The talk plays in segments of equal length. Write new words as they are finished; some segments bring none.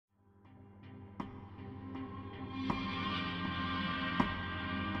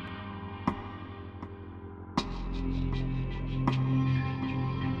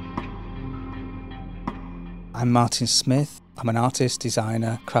I'm Martin Smith. I'm an artist,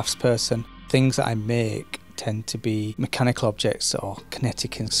 designer, craftsperson. Things that I make tend to be mechanical objects or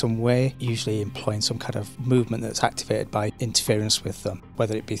kinetic in some way, usually employing some kind of movement that's activated by interference with them,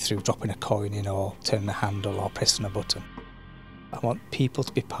 whether it be through dropping a coin in or turning a handle or pressing a button. I want people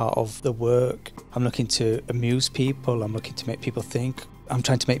to be part of the work. I'm looking to amuse people. I'm looking to make people think. I'm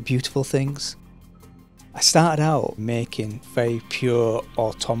trying to make beautiful things. I started out making very pure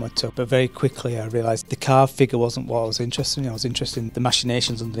automata, but very quickly I realised the carved figure wasn't what I was interested in. I was interested in the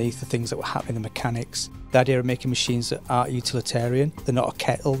machinations underneath, the things that were happening, the mechanics. The idea of making machines that aren't utilitarian. They're not a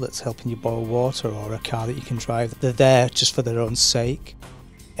kettle that's helping you boil water or a car that you can drive. They're there just for their own sake.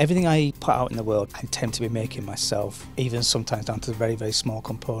 Everything I put out in the world, I tend to be making myself, even sometimes down to the very, very small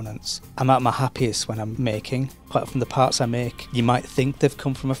components. I'm at my happiest when I'm making. Quite often the parts I make, you might think they've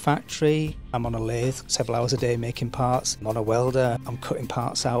come from a factory. I'm on a lathe several hours a day making parts. I'm on a welder. I'm cutting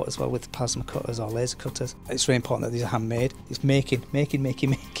parts out as well with plasma cutters or laser cutters. It's really important that these are handmade. It's making,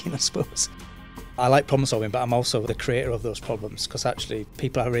 I suppose. I like problem solving, but I'm also the creator of those problems, because actually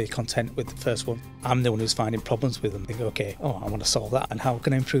people are really content with the first one. I'm the one who's finding problems with them. They go, okay, I want to solve that, and how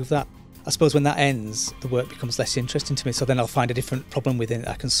can I improve that? I suppose when that ends, the work becomes less interesting to me, so then I'll find a different problem within it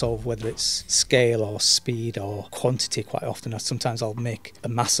I can solve, whether it's scale or speed or quantity. Quite often, sometimes I'll make a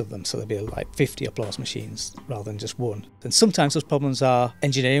mass of them, so there'll be like 50 applause machines rather than just one. And sometimes those problems are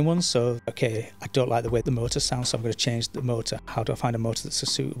engineering ones, so okay, I don't like the way the motor sounds, so I'm going to change the motor. How do I find a motor that's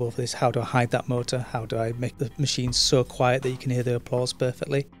suitable for this? How do I hide that motor? How do I make the machine so quiet that you can hear the applause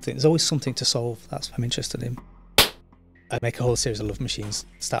perfectly? I think there's always something to solve. That's what I'm interested in. I make a whole series of love machines.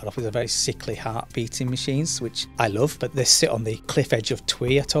 Started off with a very sickly heart-beating machines, which I love, but they sit on the cliff edge of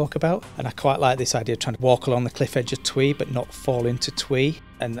twee I talk about. And I quite like this idea of trying to walk along the cliff edge of twee, but not fall into twee.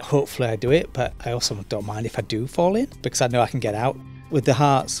 And hopefully I do it, but I also don't mind if I do fall in, because I know I can get out. With the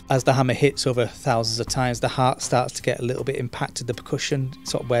hearts, as the hammer hits over thousands of times, the heart starts to get a little bit impacted. The percussion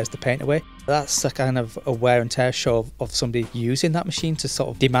sort of wears the paint away. That's a kind of a wear and tear show of somebody using that machine to sort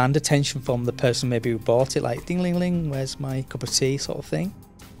of demand attention from the person maybe who bought it, like ding-ling-ling, where's my cup of tea sort of thing.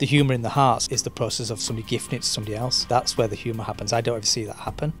 The humour in the hearts is the process of somebody gifting it to somebody else. That's where the humour happens. I don't ever see that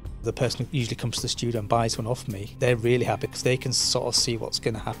happen. The person who usually comes to the studio and buys one off me, they're really happy because they can sort of see what's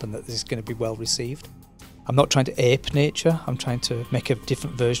going to happen, that this is going to be well received. I'm not trying to ape nature, I'm trying to make a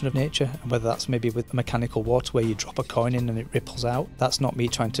different version of nature, and whether that's maybe with mechanical water where you drop a coin in and it ripples out. That's not me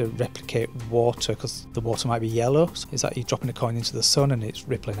trying to replicate water, because the water might be yellow. Is that you dropping a coin into the sun and it's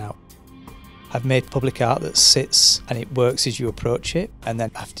rippling out. I've made public art that sits and it works as you approach it, and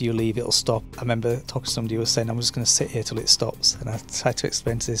then after you leave it'll stop. I remember talking to somebody who was saying, I'm just going to sit here till it stops, and I tried to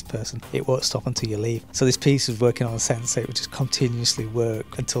explain to this person, it won't stop until you leave. So this piece was working on a sense that it would just continuously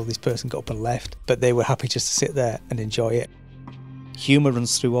work until this person got up and left, but they were happy just to sit there and enjoy it. Humour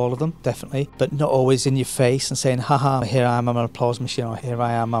runs through all of them, definitely, but not always in your face and saying, haha, here I am, I'm an applause machine, or here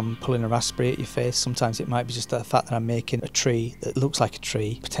I am, I'm pulling a raspberry at your face. Sometimes it might be just the fact that I'm making a tree that looks like a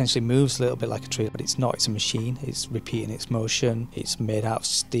tree, potentially moves a little bit like a tree, but it's not, it's a machine, it's repeating its motion, it's made out of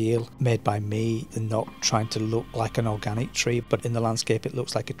steel, made by me, and not trying to look like an organic tree, but in the landscape it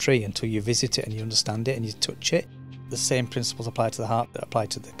looks like a tree until you visit it and you understand it and you touch it. The same principles apply to the heart that apply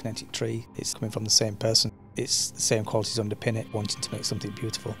to the kinetic tree. It's coming from the same person. It's the same qualities underpin it, wanting to make something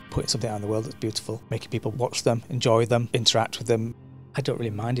beautiful, putting something out in the world that's beautiful, making people watch them, enjoy them, interact with them. I don't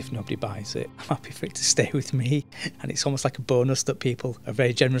really mind if nobody buys it. I'm happy for it to stay with me, and it's almost like a bonus that people are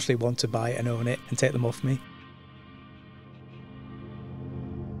very generously want to buy it and own it and take them off me.